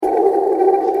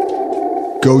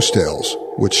Ghost Tales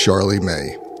with Charlie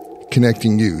May,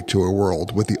 connecting you to a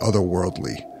world with the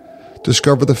otherworldly.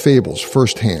 Discover the fables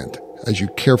firsthand as you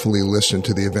carefully listen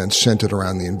to the events centered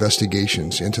around the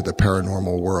investigations into the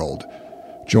paranormal world.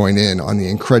 Join in on the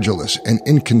incredulous and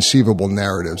inconceivable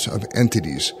narratives of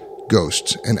entities,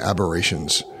 ghosts, and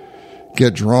aberrations.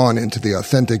 Get drawn into the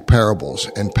authentic parables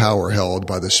and power held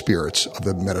by the spirits of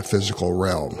the metaphysical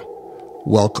realm.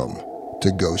 Welcome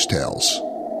to Ghost Tales.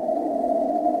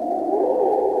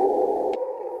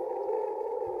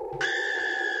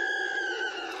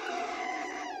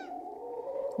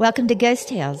 Welcome to Ghost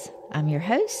Tales. I'm your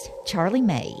host, Charlie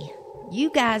May. You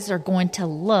guys are going to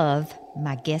love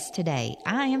my guest today.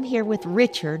 I am here with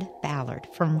Richard Ballard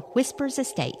from Whispers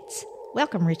Estates.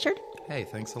 Welcome, Richard. Hey,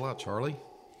 thanks a lot, Charlie.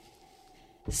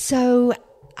 So,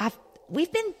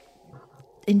 we've been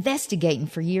investigating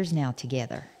for years now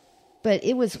together, but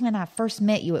it was when I first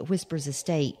met you at Whispers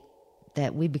Estate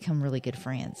that we become really good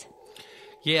friends.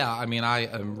 Yeah, I mean, I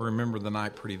remember the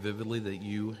night pretty vividly that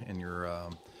you and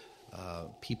your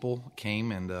people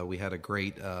came, and we had a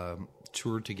great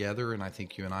tour together, and I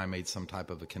think you and I made some type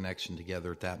of a connection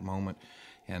together at that moment,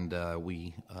 and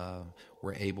we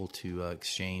were able to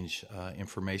exchange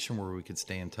information where we could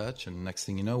stay in touch, and next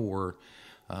thing you know, we're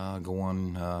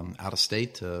going out of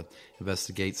state to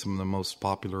investigate some of the most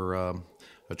popular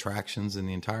attractions in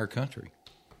the entire country.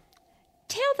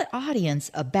 Tell the audience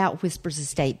about Whispers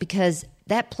Estate, because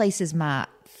that place is my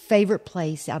favorite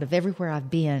place out of everywhere I've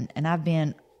been, and I've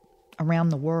been around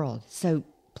the world. So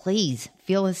please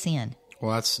fill us in.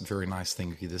 Well, that's a very nice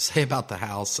thing of you to say about the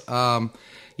house.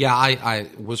 I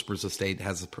Whispers Estate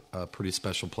has a pretty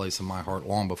special place in my heart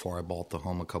long before I bought the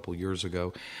home a couple years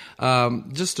ago.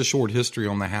 Just a short history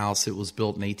on the house. It was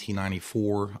built in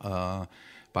 1894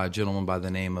 by a gentleman by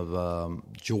the name of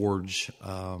George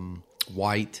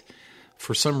White.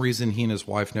 For some reason, he and his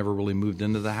wife never really moved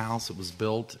into the house. It was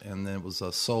built, and then it was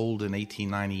sold in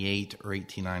 1898 or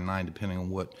 1899, depending on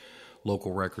what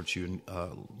local records you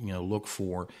look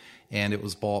for. And it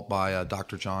was bought by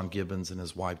Dr. John Gibbons and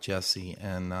his wife Jessie.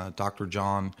 And Dr.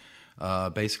 John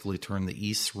basically turned the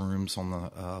east rooms on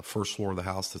the first floor of the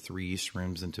house, the three east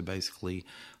rooms, into basically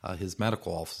his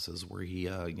medical offices, where he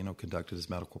conducted his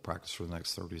medical practice for the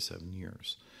next 37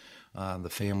 years. The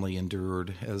family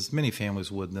endured, as many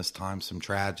families would in this time, some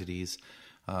tragedies,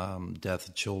 death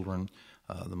of children.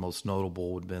 The most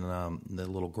notable would have been the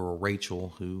little girl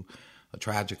Rachel, who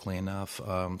tragically enough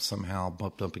somehow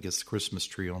bumped up against the Christmas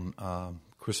tree on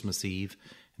Christmas Eve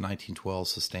in 1912,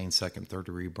 sustained second, third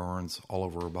degree burns all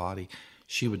over her body.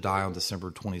 She would die on December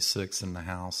 26th in the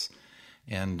house.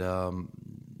 And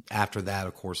after that,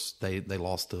 of course, they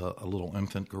lost a little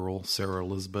infant girl, Sarah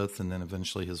Elizabeth, and then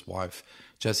eventually his wife,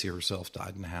 Jessie herself,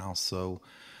 died in the house. So,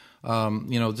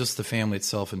 just the family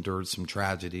itself endured some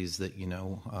tragedies that,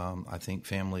 I think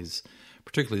families,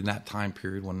 particularly in that time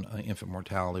period when infant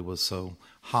mortality was so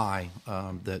high,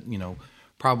 that,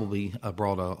 probably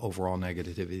brought a overall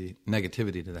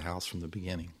negativity to the house from the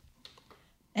beginning.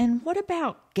 And what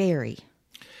about Gary?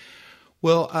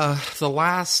 Well, the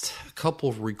last couple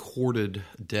of recorded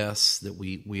deaths that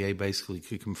we basically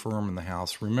could confirm in the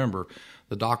house, remember,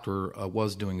 the doctor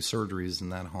was doing surgeries in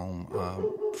that home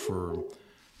for,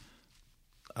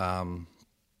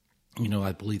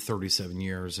 I believe 37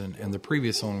 years. And the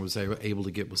previous owner was able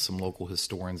to get with some local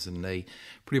historians, and they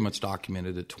pretty much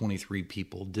documented that 23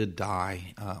 people did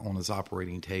die on his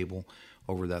operating table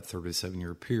over that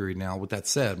 37-year period. Now, with that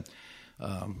said,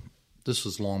 this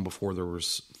was long before there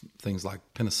was things like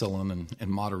penicillin and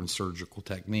modern surgical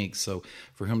techniques. So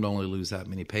for him to only lose that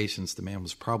many patients, the man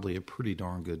was probably a pretty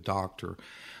darn good doctor.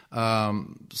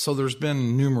 So there's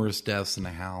been numerous deaths in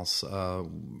the house,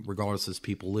 regardless of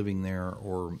people living there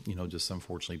or, just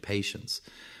unfortunately patients.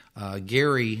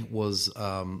 Gary was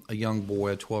a young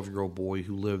boy, a 12-year-old boy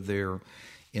who lived there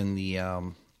in the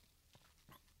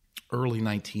early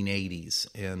 1980s.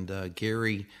 And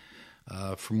Gary,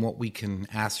 from what we can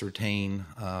ascertain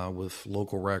with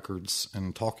local records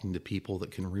and talking to people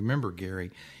that can remember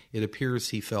Gary, it appears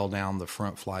he fell down the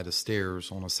front flight of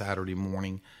stairs on a Saturday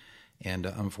morning and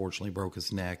unfortunately broke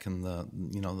his neck. And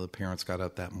the parents got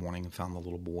up that morning and found the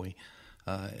little boy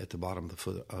at the bottom of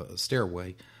the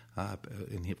stairway.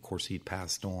 And of course, he'd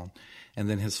passed on. And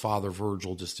then his father,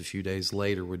 Virgil, just a few days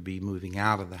later, would be moving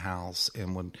out of the house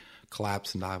and would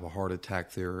collapse and die of a heart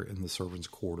attack there in the servants'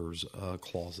 quarters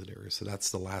closet area. So that's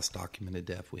the last documented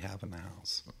death we have in the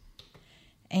house.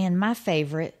 And my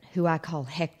favorite, who I call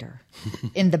Hector,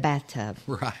 in the bathtub.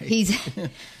 Right.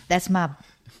 That's my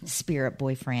spirit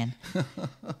boyfriend.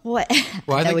 What?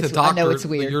 Well, I think the doctor, I know it's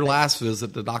weird. Your last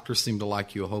visit, the doctor seemed to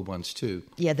like you a whole bunch too.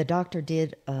 Yeah, the doctor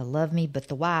did love me, but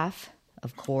the wife,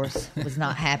 of course, was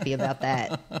not happy about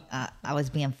that. I was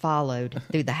being followed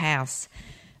through the house.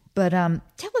 But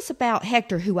tell us about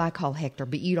Hector, who I call Hector,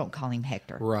 but you don't call him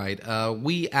Hector. Right.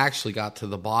 We actually got to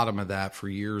the bottom of that for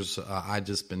years. I'd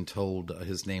just been told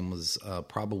his name was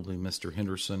probably Mr.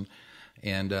 Henderson.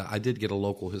 And I did get a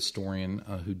local historian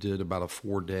who did about a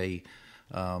 4-day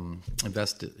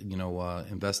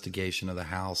investigation of the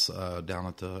house down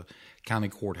at the county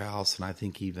courthouse, and I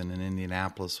think even in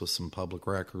Indianapolis with some public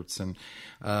records. And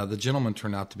the gentleman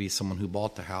turned out to be someone who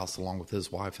bought the house along with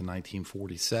his wife in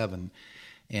 1947.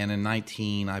 And in I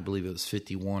believe it was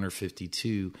 51 or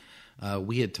 52,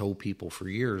 we had told people for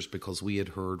years, because we had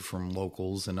heard from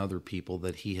locals and other people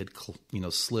that he had,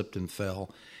 slipped and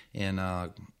fell and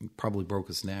probably broke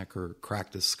his neck or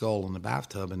cracked his skull in the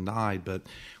bathtub and died. But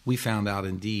we found out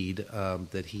indeed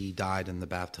that he died in the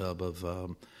bathtub of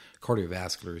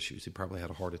cardiovascular issues. He probably had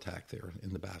a heart attack there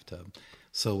in the bathtub.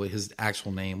 So his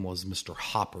actual name was Mr.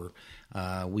 Hopper.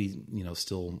 We,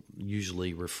 still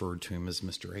usually referred to him as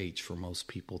Mr. H. For most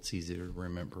people, it's easy to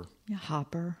remember.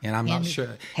 Hopper. And I'm not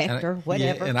sure. Hector,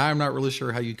 whatever. Yeah, and I'm not really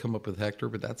sure how you come up with Hector,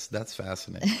 but that's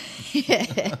fascinating.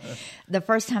 The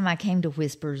first time I came to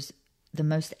Whispers, the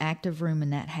most active room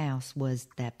in that house was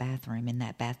that bathroom in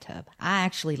that bathtub. I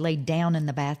actually laid down in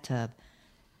the bathtub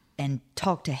and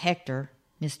talked to Hector,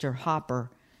 Mr. Hopper,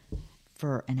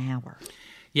 for an hour.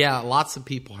 Yeah, lots of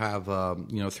people have,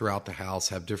 throughout the house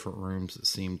have different rooms that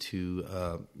seem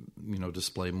to,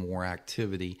 display more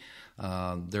activity.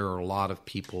 There are a lot of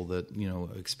people that,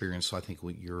 experience, I think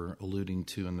what you're alluding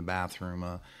to in the bathroom,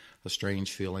 a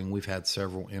strange feeling. We've had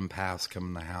several empaths come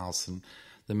in the house, and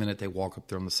the minute they walk up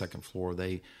there on the second floor,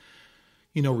 they,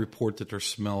 report that they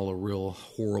smell a real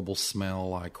horrible smell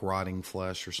like rotting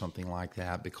flesh or something like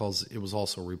that, because it was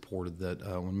also reported that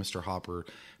when Mr. Hopper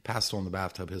passed on the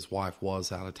bathtub, his wife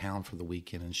was out of town for the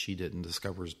weekend, and she didn't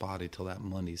discover his body till that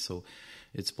Monday. So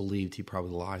it's believed he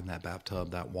probably lied in that bathtub,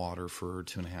 that water, for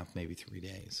 2.5, maybe 3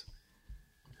 days.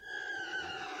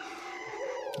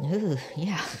 Ooh,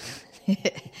 yeah.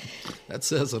 That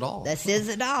says it all. That says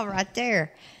it all right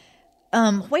there.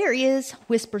 Where is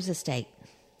Whispers Estate?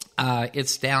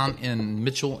 It's down in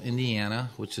Mitchell, Indiana,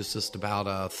 which is just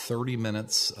about 30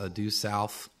 minutes due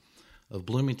south of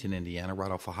Bloomington, Indiana,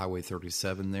 right off of Highway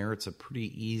 37 there. It's a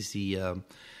pretty easy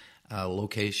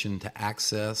location to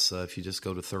access. If you just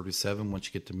go to 37, once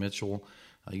you get to Mitchell,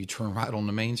 you turn right on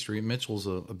the main street. Mitchell's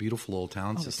a beautiful little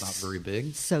town. It's just not very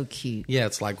big. So cute. Yeah,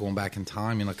 it's like going back in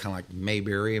time, kind of like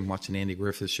Mayberry and watching Andy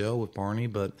Griffith's show with Barney.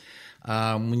 But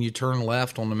when you turn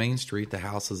left on the main street, the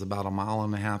house is about 1.5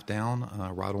 miles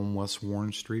down, right on West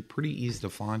Warren Street. Pretty easy to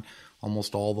find.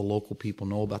 Almost all the local people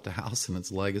know about the house and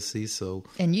its legacy.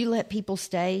 And you let people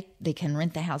stay. They can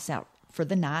rent the house out for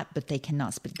the night, but they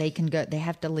cannot. They can go. They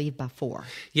have to leave by 4.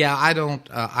 Yeah, I don't.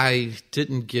 I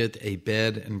didn't get a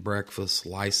bed and breakfast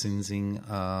licensing,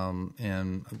 and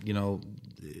in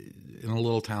a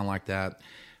little town like that,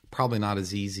 probably not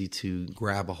as easy to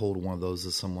grab a hold of one of those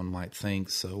as someone might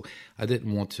think. So I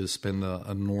didn't want to spend an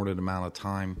inordinate amount of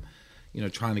time,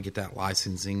 trying to get that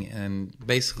licensing, and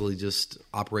basically just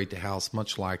operate the house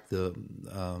much like the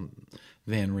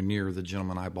Van Rainier, the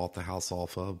gentleman I bought the house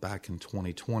off of back in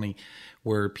 2020,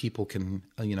 where people can,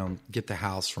 get the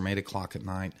house from 8 o'clock at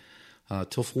night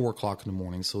till 4 o'clock in the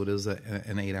morning. So it is an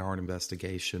 8-hour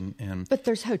investigation. But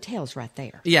there's hotels right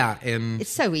there. Yeah, and it's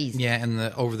so easy. Yeah, and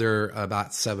over there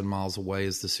about 7 miles away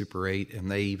is the Super 8, and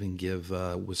they even give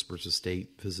Whispers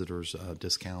Estate visitors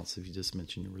discounts if you just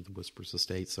mention you were the Whispers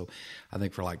Estate. So I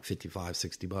think for like $55,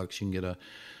 $60, you can get a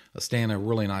stay in a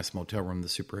really nice motel room. The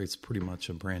Super 8's pretty much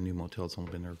a brand new motel. It's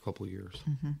only been there a couple of years.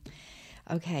 Mm-hmm.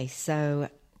 Okay, so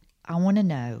I want to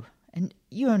know, and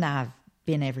you and I have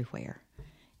been everywhere.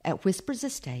 At Whispers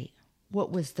Estate, what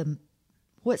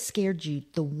scared you,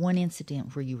 the one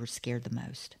incident where you were scared the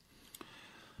most?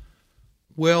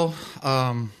 Well,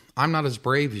 I'm not as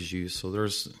brave as you, so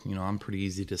I'm pretty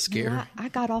easy to scare. Well, I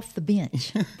got off the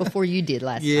bench before you did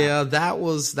last yeah,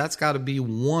 time. That's got to be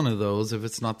one of those. If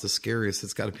it's not the scariest,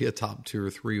 it's got to be a top 2 or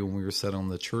 3 when we were sat on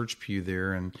the church pew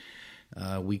there, and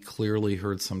we clearly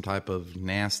heard some type of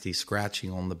nasty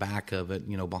scratching on the back of it.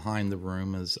 Behind the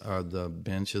room the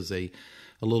bench is a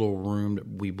little room that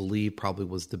we believe probably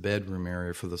was the bedroom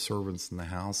area for the servants in the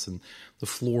house. And the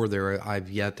floor there,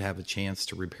 I've yet to have a chance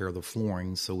to repair the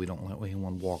flooring, so we don't let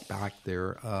anyone walk back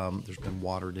there. There's been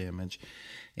water damage.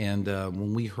 And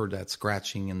when we heard that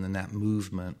scratching and then that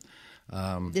movement...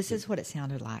 this is what it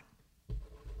sounded like.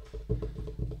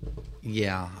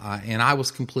 Yeah, and I was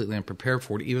completely unprepared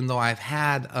for it, even though I've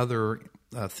had other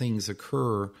things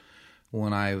occur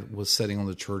when I was sitting on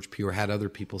the church pew or had other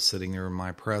people sitting there in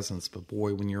my presence. But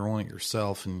boy, when you're on it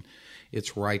yourself and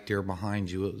it's right there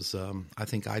behind you, it was,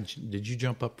 did you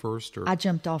jump up first? Or? I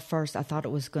jumped off first. I thought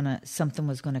something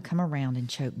was going to come around and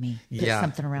choke me. Put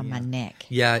something around my neck.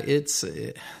 Yeah,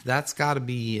 that's got to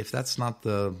be, if that's not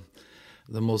the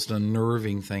most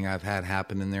unnerving thing I've had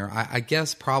happen in there. I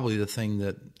guess probably the thing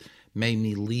that made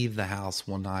me leave the house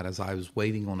one night as I was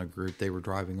waiting on a group. They were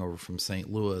driving over from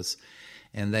St. Louis,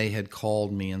 and they had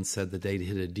called me and said that they'd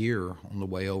hit a deer on the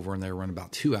way over, and they were running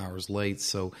about 2 hours late.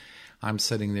 So I'm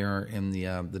sitting there in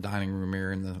the dining room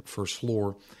area in the first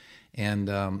floor, and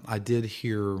I did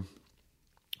hear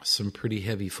some pretty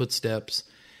heavy footsteps,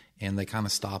 and they kind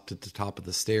of stopped at the top of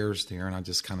the stairs there, and I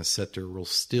just kind of sat there real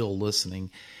still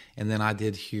listening. And then I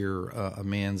did hear a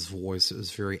man's voice. It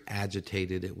was very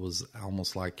agitated. It was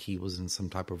almost like he was in some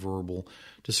type of verbal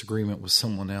disagreement with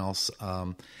someone else.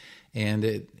 And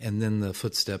then the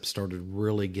footsteps started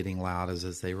really getting loud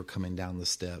as they were coming down the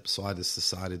steps. So I just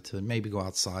decided to maybe go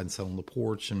outside and sit on the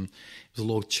porch. And it was a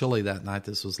little chilly that night.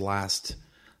 This has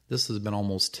been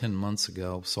almost 10 months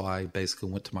ago. So I basically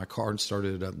went to my car and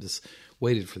started it up, just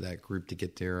waited for that group to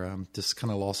get there. Just kind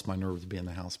of lost my nerve to be in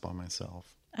the house by myself.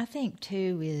 I think,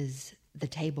 too, is the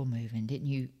table moving. Didn't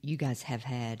you? You guys have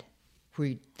had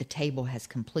where the table has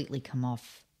completely come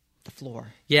off the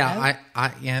floor. Yeah, no?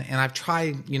 I've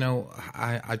tried,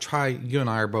 I try, you and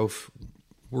I are both,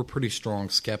 we're pretty strong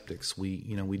skeptics. We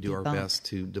do our best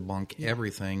to debunk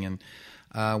everything.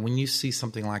 And when you see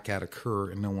something like that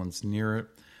occur and no one's near it,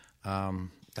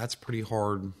 that's pretty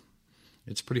hard.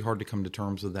 It's pretty hard to come to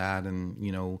terms with that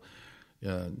and,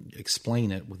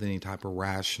 explain it with any type of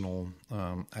rational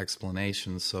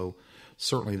explanation. So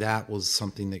certainly that was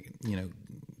something that,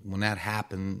 when that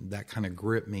happened, that kind of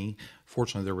gripped me.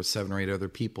 Fortunately, there were 7 or 8 other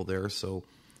people there, so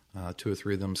 2 or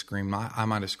 3 of them screamed. I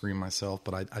might have screamed myself,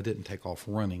 but I didn't take off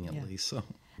running at least. So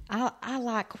I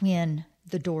like when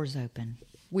the doors open.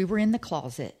 We were in the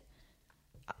closet.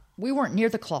 We weren't near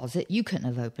the closet. You couldn't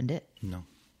have opened it. No.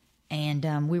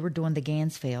 And we were doing the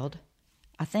Gansfeld,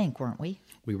 I think, weren't we?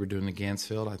 We were doing the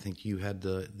Gansfeld. I think you had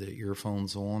the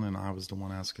earphones on, and I was the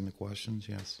one asking the questions,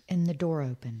 yes. And the door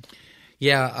opened.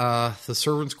 Yeah, the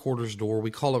servants' quarters door. We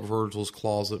call it Virgil's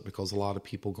closet because a lot of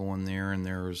people go in there, and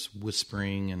there's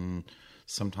whispering, and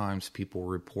sometimes people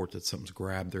report that something's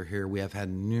grabbed their hair. We have had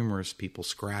numerous people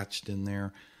scratched in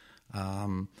there.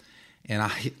 And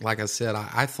like I said,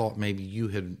 I thought maybe you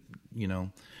had,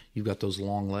 you've got those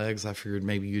long legs. I figured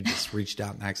maybe you just reached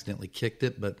out and accidentally kicked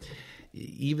it. But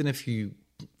even if you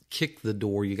kick the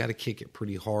door, you got to kick it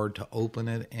pretty hard to open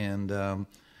it. And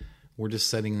we're just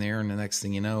sitting there, and the next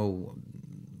thing you know,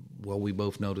 we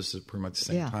both noticed at pretty much the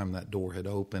same time that door had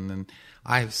opened. And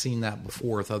I have seen that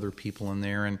before with other people in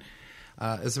there. And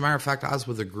as a matter of fact, I was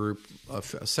with a group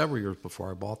several years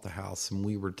before I bought the house, and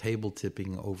we were table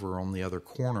tipping over on the other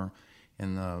corner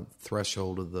in the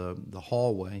threshold of the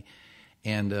hallway.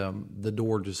 And the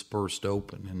door just burst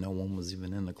open, and no one was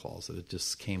even in the closet. It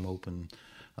just came open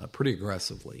pretty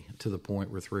aggressively to the point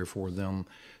where 3 or 4 of them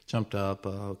jumped up.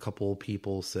 A couple of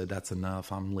people said, "That's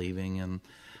enough, I'm leaving."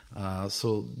 And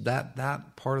so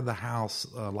that part of the house,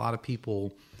 a lot of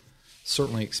people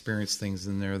certainly experience things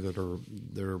in there that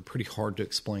are pretty hard to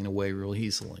explain away real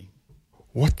easily.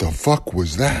 What the fuck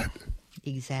was that?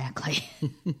 Exactly.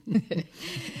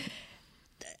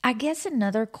 I guess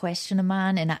another question of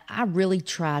mine, and I really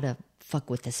try to fuck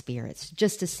with the spirits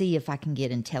just to see if I can get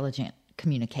intelligent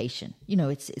communication.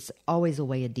 It's always a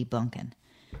way of debunking.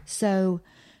 So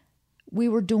we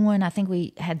were doing, I think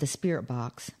we had the spirit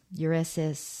box, your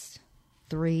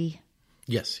SS3.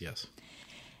 Yes.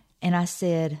 And I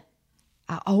said,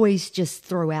 I always just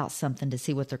throw out something to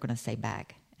see what they're going to say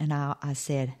back. And I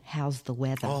said, "How's the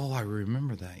weather?" Oh, I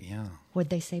remember that, yeah. What'd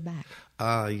they say back?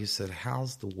 You said,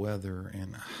 "How's the weather?"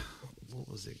 And what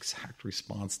was the exact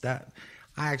response?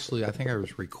 I think I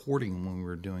was recording when we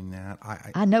were doing that.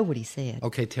 I know what he said.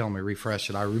 Okay, tell me,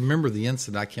 refresh it. I remember the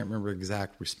incident. I can't remember the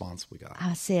exact response we got.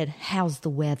 I said, "How's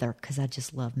the weather?" Because I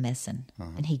just love messing.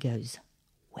 And he goes,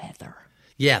 "Weather."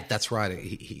 Yeah, that's right.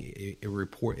 It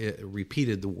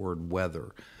repeated the word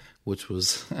weather, which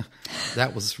was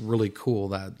that was really cool.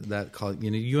 That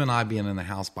you and I being in the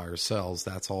house by ourselves,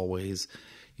 that's always,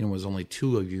 was only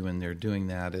 2 of you in there doing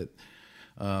that.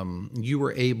 You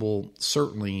were able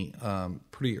certainly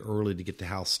pretty early to get the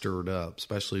house stirred up,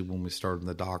 especially when we started in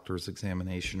the doctor's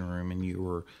examination room, and you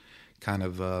were kind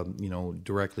of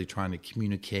directly trying to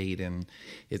communicate. And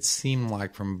it seemed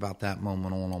like from about that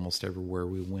moment on, almost everywhere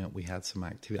we went, we had some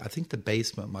activity. I think the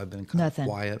basement might have been kind of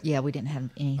quiet. Yeah, we didn't have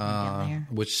anything down there.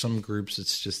 Which some groups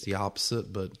it's just the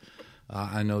opposite, but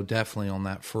I know definitely on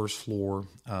that first floor,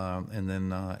 and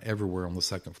then everywhere on the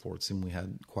second floor, it seemed we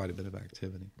had quite a bit of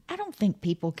activity. I don't think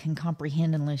people can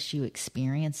comprehend unless you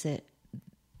experience it,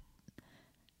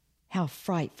 how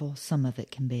frightful some of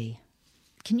it can be.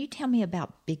 Can you tell me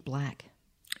about Big Black?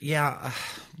 Yeah,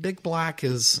 Big Black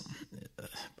is,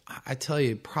 I tell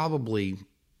you, probably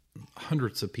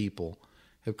hundreds of people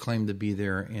have claimed to be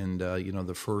there. And,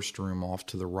 the first room off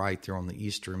to the right there on the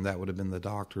east room, that would have been the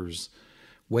doctor's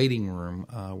waiting room,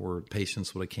 where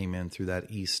patients would have came in through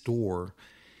that east door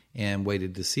and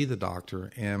waited to see the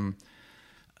doctor. And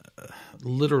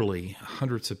literally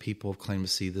hundreds of people have claimed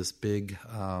to see this big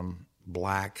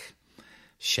black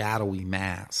shadowy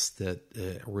mass that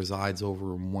resides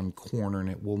over in one corner, and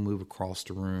it will move across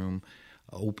the room,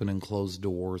 open and close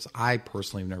doors. I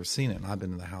personally have never seen it, and I've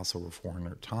been in the house over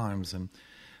 400 times, and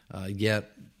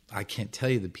yet I can't tell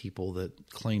you the people that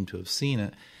claim to have seen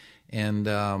it. And,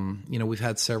 we've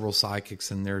had several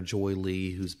psychics in there. Joy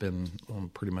Lee, who's been on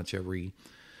pretty much every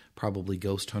probably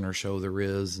ghost hunter show there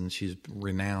is, and she's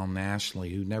renowned nationally,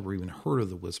 who never even heard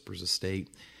of the Whispers Estate.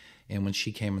 And when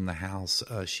she came in the house,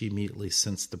 she immediately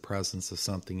sensed the presence of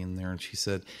something in there. And she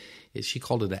said, she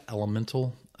called it an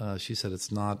elemental. She said it's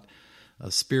not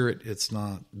a spirit, it's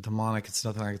not demonic, it's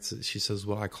nothing like it. She says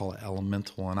what I call an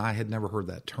elemental. And I had never heard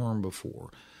that term before,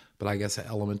 but I guess an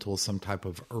elemental is some type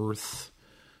of earth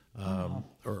or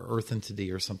earth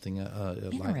entity or something,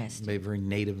 like maybe very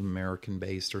Native American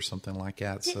based or something like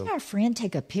that. Didn't our friend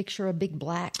take a picture of Big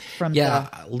Black from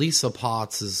Lisa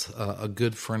Potts is a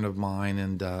good friend of mine,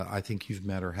 and I think you've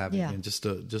met her, haven't you? And just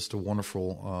a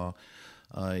wonderful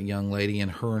young lady, and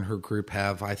her group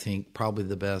have, I think, probably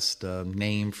the best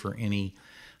name for any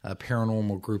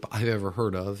paranormal group I've ever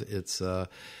heard of. It's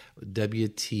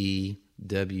WTWFT,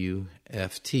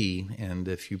 and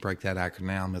if you break that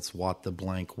acronym, it's what the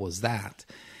blank was that.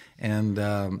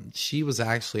 And she was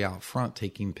actually out front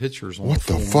taking pictures. What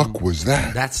the fuck was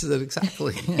that? That's it,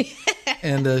 exactly.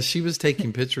 And she was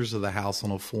taking pictures of the house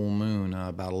on a full moon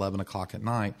about 11 o'clock at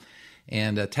night,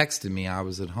 and texted me. I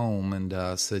was at home,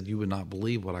 and said, "You would not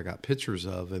believe what I got pictures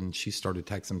of." And she started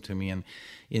texting to me, and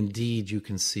indeed you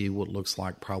can see what looks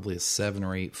like probably a 7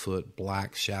 or 8 foot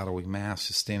black shadowy mass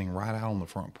just standing right out on the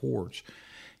front porch.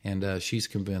 And she's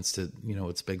convinced that,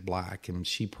 it's Big Black. And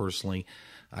she personally,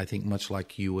 I think much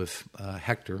like you with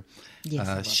Hector,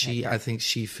 Hector. I think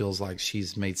she feels like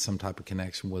she's made some type of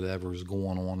connection with whatever's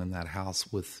going on in that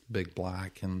house with Big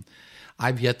Black. And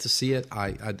I've yet to see it.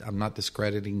 I'm not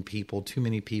discrediting people. Too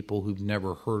many people who've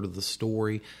never heard of the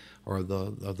story or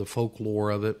the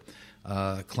folklore of it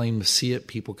claim to see it.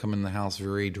 People come in the house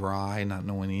very dry, not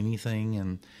knowing anything,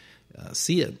 and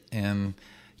see it. And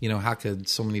how could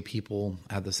so many people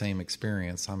have the same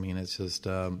experience? I mean, it's just,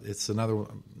 it's another,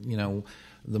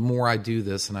 the more I do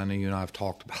this, and I know you and I have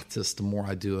talked about this, the more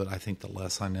I do it, I think the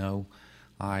less I know.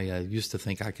 I used to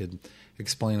think I could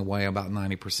explain away about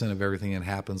 90% of everything that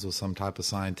happens with some type of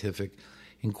scientific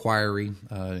inquiry,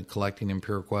 collecting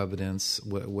empirical evidence,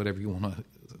 whatever you want to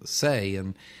say.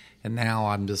 And now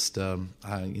I'm just,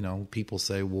 people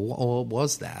say, well, what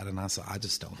was that? And I say, I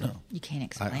just don't know. You can't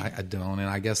explain. I don't. And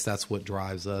I guess that's what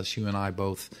drives us. You and I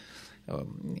both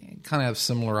kind of have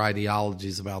similar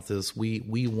ideologies about this.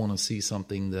 We want to see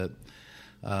something that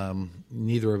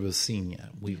neither of us seen yet.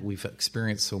 We've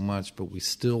experienced so much, but we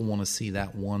still want to see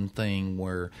that one thing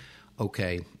where,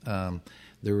 okay,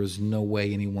 there is no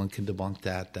way anyone can debunk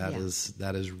that. That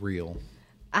is real.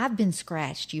 I've been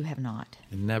scratched. You have not.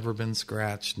 Never been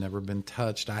scratched, never been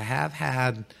touched. I have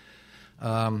had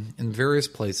in various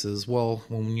places. Well,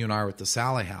 when you and I were at the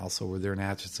Sally House over there in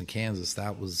Atchison, Kansas,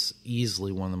 that was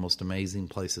easily one of the most amazing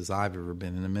places I've ever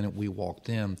been. And the minute we walked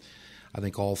in, I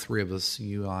think all three of us,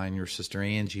 you, I, and your sister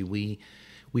Angie, we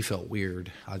felt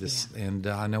weird. And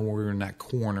I know when we were in that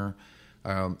corner,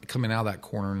 coming out of that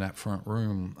corner in that front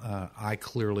room, I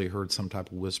clearly heard some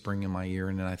type of whispering in my ear.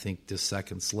 And then I think just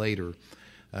seconds later,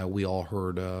 we all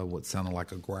heard what sounded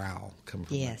like a growl coming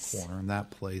from that corner. And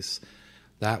that place,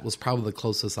 that was probably the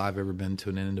closest I've ever been to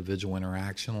an individual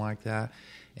interaction like that.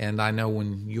 And I know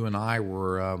when you and I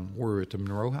were at the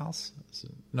Monroe House.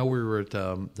 No, we were at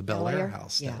the Bel Air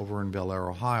House over in Bel Air,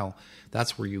 Ohio.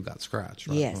 That's where you got scratched,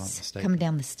 right? Yes, coming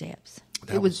down the steps.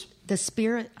 It was the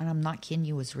spirit, and I'm not kidding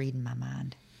you, was reading my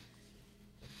mind.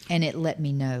 And it let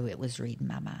me know it was reading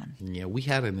my mind. Yeah, we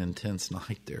had an intense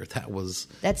night there.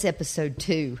 That's episode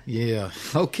 2. Yeah,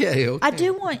 okay. I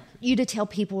do want you to tell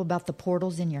people about the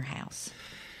portals in your house.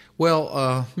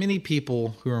 Well, many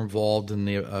people who are involved in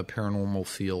the paranormal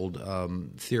field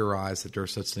theorize that there are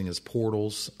such thing as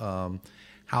portals,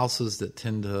 houses that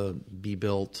tend to be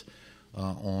built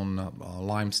on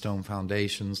limestone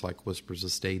foundations like Whispers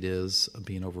Estate is,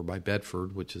 being over by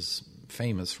Bedford, which is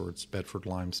famous for its Bedford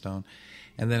limestone.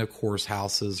 And then, of course,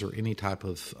 houses or any type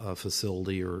of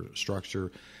facility or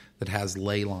structure that has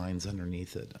ley lines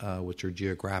underneath it, which are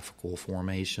geographical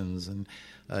formations. And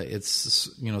it's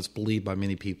believed by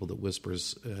many people that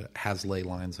Whispers has ley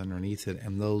lines underneath it.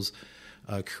 And those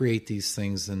create these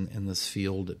things in this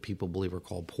field that people believe are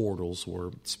called portals, where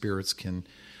spirits can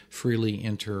freely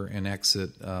enter and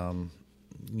exit,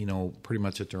 pretty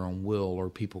much at their own will, or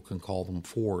people can call them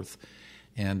forth.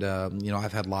 And,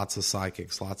 I've had lots of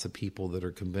psychics, lots of people that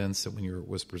are convinced that when you're at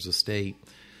Whispers Estate,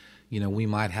 we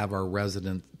might have our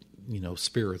resident,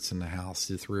 spirits in the house,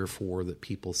 the 3 or 4 that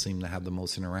people seem to have the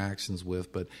most interactions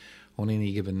with. But on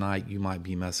any given night, you might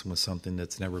be messing with something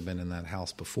that's never been in that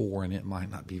house before, and it might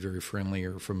not be very friendly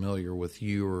or familiar with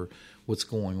you or what's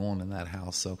going on in that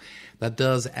house. So that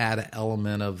does add an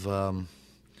element of,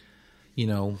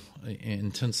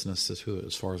 intenseness to it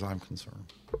as far as I'm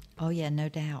concerned. Oh, yeah, no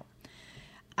doubt.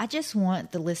 I just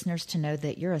want the listeners to know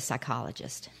that you're a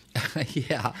psychologist.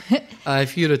 Yeah.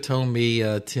 If you'd have told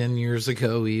me 10 years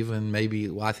ago even,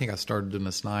 I think I started doing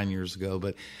this 9 years ago,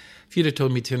 but if you'd have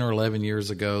told me 10 or 11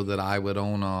 years ago that I would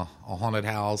own a haunted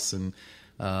house and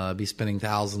be spending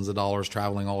thousands of dollars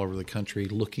traveling all over the country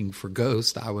looking for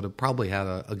ghosts, I would have probably had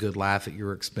a good laugh at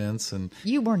your expense. And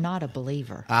you were not a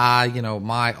believer.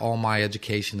 All my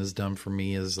education has done for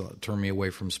me is turned me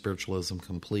away from spiritualism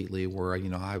completely. Where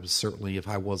I was certainly, if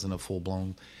I wasn't a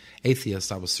full-blown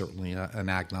atheist, I was certainly an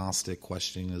agnostic,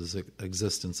 questioning the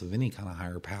existence of any kind of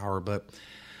higher power. But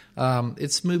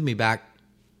it's moved me back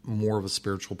more of a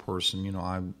spiritual person.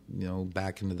 I'm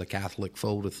back into the Catholic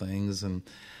fold of things, and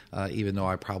even though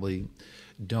I probably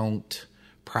don't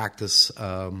practice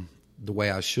the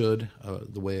way I should,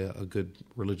 the way a good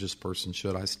religious person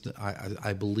should,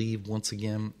 I believe once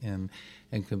again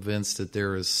and convinced that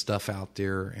there is stuff out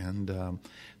there, and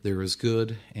there is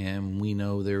good, and we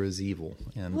know there is evil.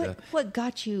 And what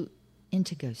got you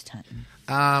into ghost hunting?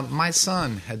 My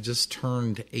son had just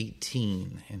turned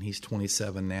 18, and he's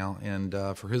 27 now. And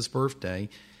for his birthday,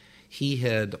 he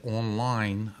had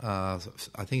online, I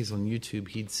think it's on YouTube,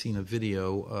 he'd seen a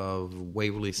video of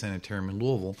Waverly Sanitarium in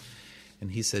Louisville.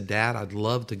 And he said, "Dad, I'd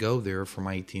love to go there for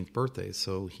my 18th birthday."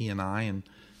 So he and I and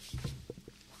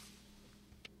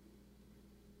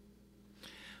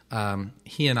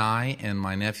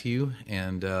my nephew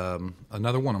and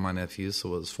another one of my nephews,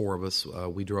 so it was 4 of us,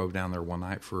 we drove down there one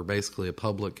night for basically a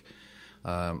public,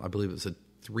 I believe it was a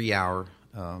 3-hour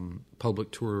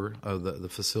public tour of the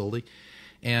facility.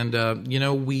 And,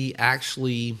 we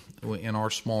actually, in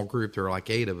our small group, there were like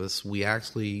 8 of us,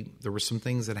 there were some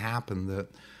things that happened that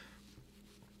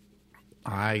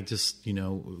I just,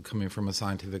 coming from a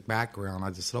scientific background,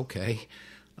 I just said, okay,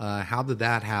 how did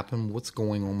that happen? What's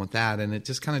going on with that? And it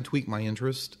just kind of tweaked my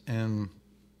interest. And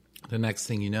the next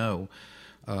thing you know,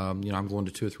 I'm going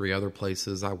to 2 or 3 other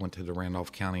places. I went to the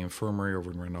Randolph County Infirmary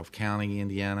over in Randolph County,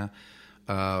 Indiana.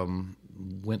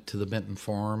 Went to the Benton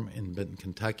Farm in Benton,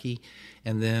 Kentucky.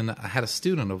 And then I had a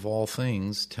student, of all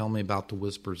things, tell me about the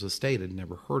Whispers Estate. I'd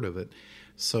never heard of it.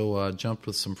 So jumped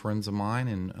with some friends of mine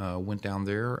and went down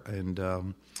there. And,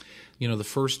 the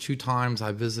first 2 times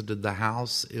I visited the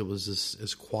house, it was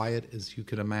as quiet as you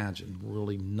could imagine.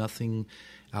 Really nothing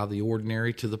out of the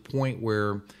ordinary, to the point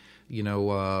where,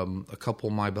 a couple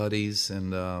of my buddies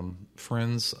and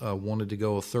friends wanted to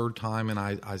go a 3rd time. And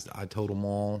I told them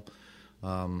all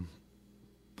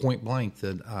point blank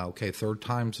that, okay, 3rd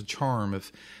time's a charm.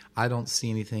 If I don't see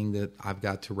anything that I've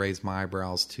got to raise my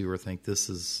eyebrows to or think this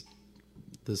is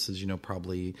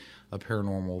probably a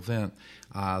paranormal event,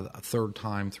 a 3rd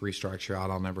time, 3 strikes you're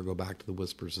out. I'll never go back to the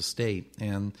Whispers Estate.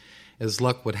 And as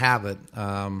luck would have it,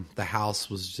 the house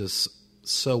was just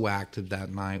so active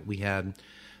that night. We had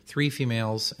 3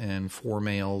 females and 4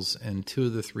 males, and 2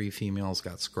 of the 3 females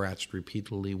got scratched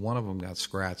repeatedly. One of them got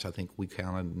scratched, I think we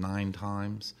counted 9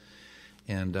 times.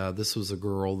 And this was a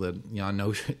girl that, I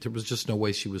know there was just no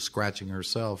way she was scratching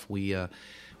herself. We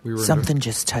were something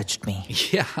just touched me.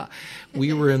 Yeah,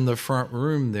 we were in the front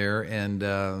room there,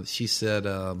 and she said,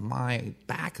 "My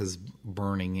back is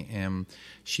burning," and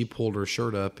she pulled her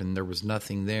shirt up, and there was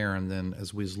nothing there. And then,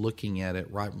 as we was looking at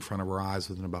it right in front of our eyes,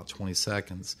 within about 20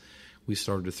 seconds, we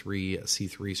started to see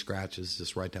 3 scratches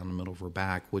just right down the middle of her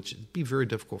back, which would be very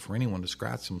difficult for anyone to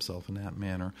scratch themselves in that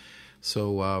manner.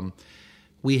 So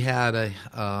we had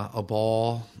a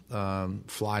ball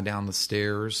fly down the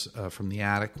stairs from the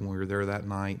attic when we were there that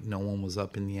night. No one was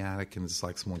up in the attic, and it's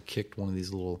like someone kicked one of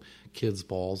these little kids'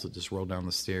 balls that just rolled down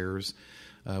the stairs.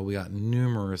 We got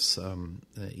numerous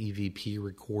EVP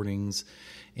recordings,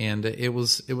 and it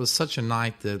was such a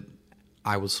night that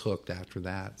I was hooked after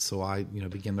that. So I,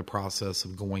 began the process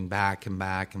of going back and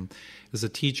back. And as a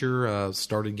teacher,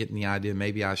 started getting the idea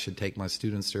maybe I should take my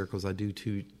students there, because I do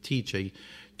teach a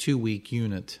 2-week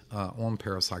unit on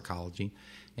parapsychology.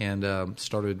 And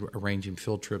started arranging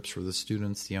field trips for the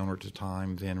students. The owner at the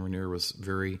time, Van Renier, was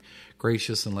very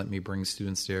gracious and let me bring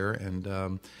students there,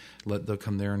 and they'll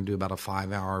come there and do about a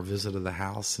 5-hour visit of the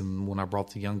house. And when I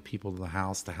brought the young people to the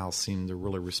house seemed to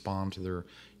really respond to their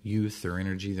youth, their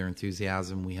energy, their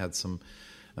enthusiasm. We had some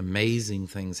amazing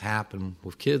things happen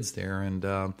with kids there.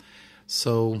 And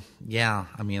so, yeah,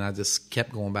 I just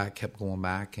kept going back.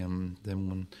 And then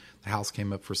when the house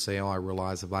came up for sale, I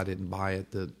realized if I didn't buy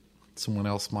it, that someone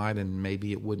else might, and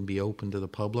maybe it wouldn't be open to the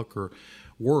public, or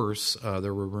worse,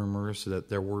 there were rumors that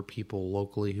there were people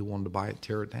locally who wanted to buy it and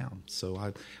tear it down. So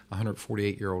a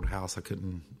 148-year-old house, I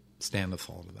couldn't stand the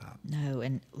thought of that. No,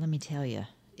 and let me tell you,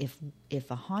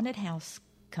 if a haunted house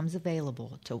comes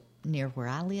available to near where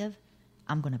I live,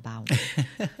 I'm going to buy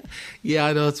one. Yeah,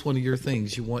 I know it's one of your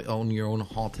things. You want to own your own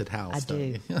haunted house. I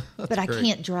do, but great. I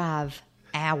can't drive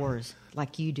hours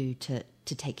like you do to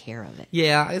take care of it.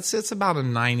 Yeah, it's about a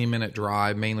 90-minute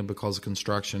drive, mainly because of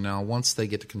construction. Now, once they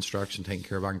get the construction taken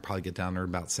care of, I can probably get down there in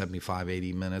about 75,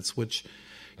 80 minutes, which,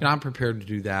 I'm prepared to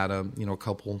do that, a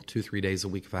couple, 2-3 days a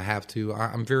week if I have to.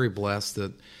 I'm very blessed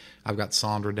that I've got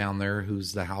Sandra down there,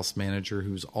 who's the house manager,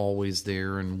 who's always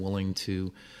there and willing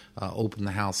to open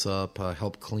the house up,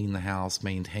 help clean the house,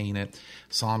 maintain it.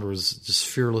 Sandra's just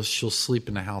fearless. She'll sleep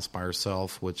in the house by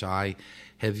herself, which I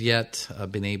have yet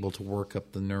been able to work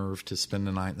up the nerve to spend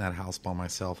the night in that house by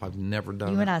myself. I've never done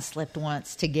it. You and I slept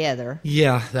once together.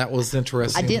 Yeah, that was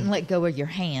interesting. I didn't let go of your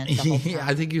hand the whole time.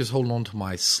 I think he was holding on to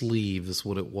my sleeve is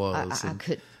what it was.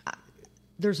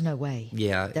 There's no way.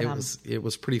 Yeah, it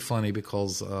was pretty funny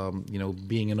because,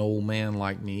 being an old man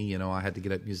like me, I had to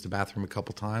get up and use the bathroom a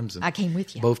couple times. And I came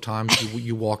with you. Both times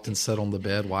you walked and sat on the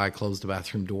bed while I closed the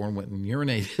bathroom door and went and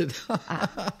urinated.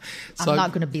 I'm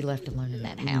not going to be left alone in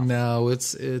that house. No,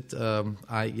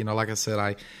 like I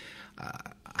said,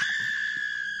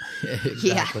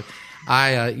 exactly. Yeah.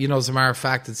 As a matter of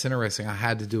fact, it's interesting. I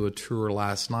had to do a tour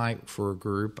last night for a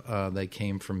group. They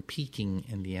came from Peking,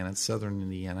 Indiana, southern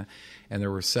Indiana, and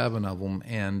there were 7 of them.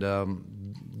 And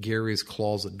Gary's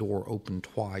closet door opened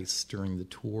twice during the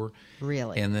tour.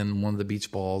 Really? And then one of the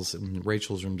beach balls in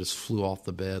Rachel's room just flew off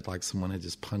the bed like someone had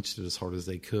just punched it as hard as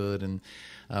they could. And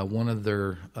one of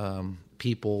their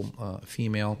people,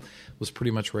 female, was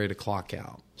pretty much ready to clock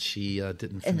out. She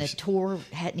didn't finish. And the tour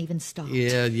hadn't even stopped.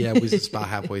 Yeah, we was just about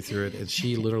halfway through it, and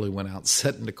she literally went out and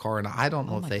sat in the car, and I don't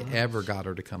know if they ever got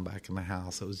her to come back in the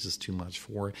house. It was just too much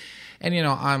for her. And,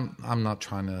 I'm not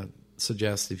trying to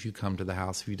suggest if you come to the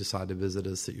house, if you decide to visit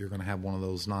us, that you're going to have one of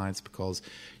those nights, because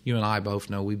you and I both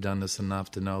know we've done this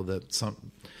enough to know that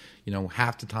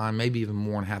half the time, maybe even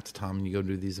more than half the time when you go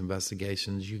do these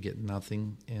investigations, you get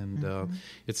nothing. And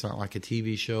it's not like a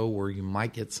TV show where you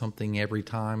might get something every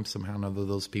time. Somehow or another,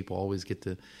 those people always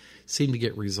seem to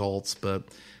get results. But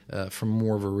from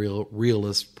more of a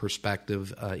realist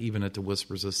perspective, even at the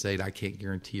Whispers Estate, I can't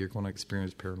guarantee you're going to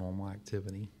experience paranormal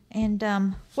activity. And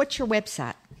what's your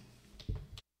website?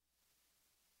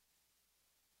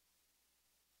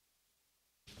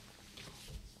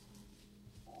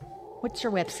 What's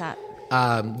your website?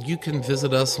 You can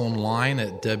visit us online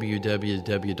at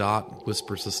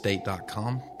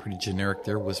www.whispersestate.com. Pretty generic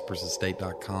there,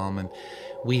 whispersestate.com. And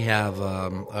we have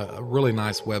a really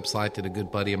nice website that a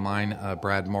good buddy of mine,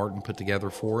 Brad Martin, put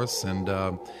together for us. And,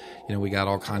 we got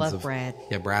all kinds Love Brad.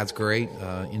 Yeah, Brad's great.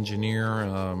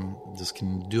 Engineer, just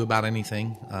can do about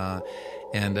anything.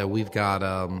 And we've got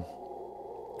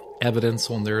evidence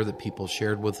on there that people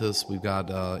shared with us. We've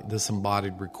got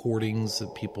disembodied recordings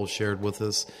that people shared with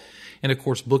us. And, of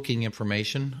course, booking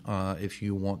information. If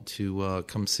you want to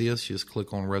come see us, you just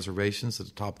click on reservations at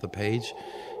the top of the page.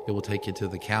 It will take you to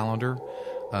the calendar.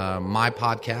 My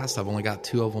podcast, I've only got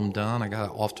 2 of them done. I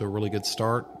got off to a really good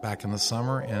start back in the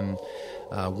summer, and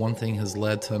one thing has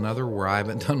led to another where I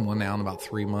haven't done one now in about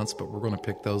 3 months, but we're going to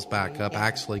pick those back up.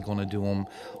 Actually going to do them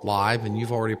live, and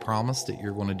you've already promised that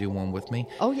you're going to do one with me.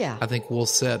 Oh, yeah. I think we'll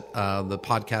set the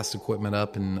podcast equipment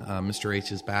up in Mr.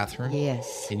 H's bathroom.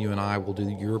 Yes. And you and I will do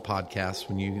your podcast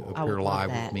when you appear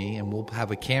live with me, and we'll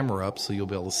have a camera up so you'll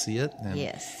be able to see it. And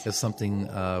yes. If something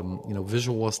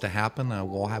visual was to happen,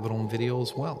 we'll have it on video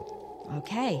as well.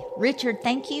 Okay. Richard,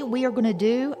 thank you. We are going to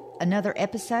do another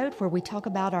episode where we talk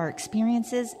about our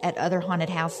experiences at other haunted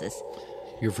houses.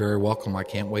 You're very welcome. I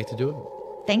can't wait to do it.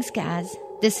 Thanks, guys.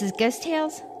 This is Ghost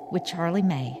Tales with Charlie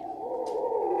May.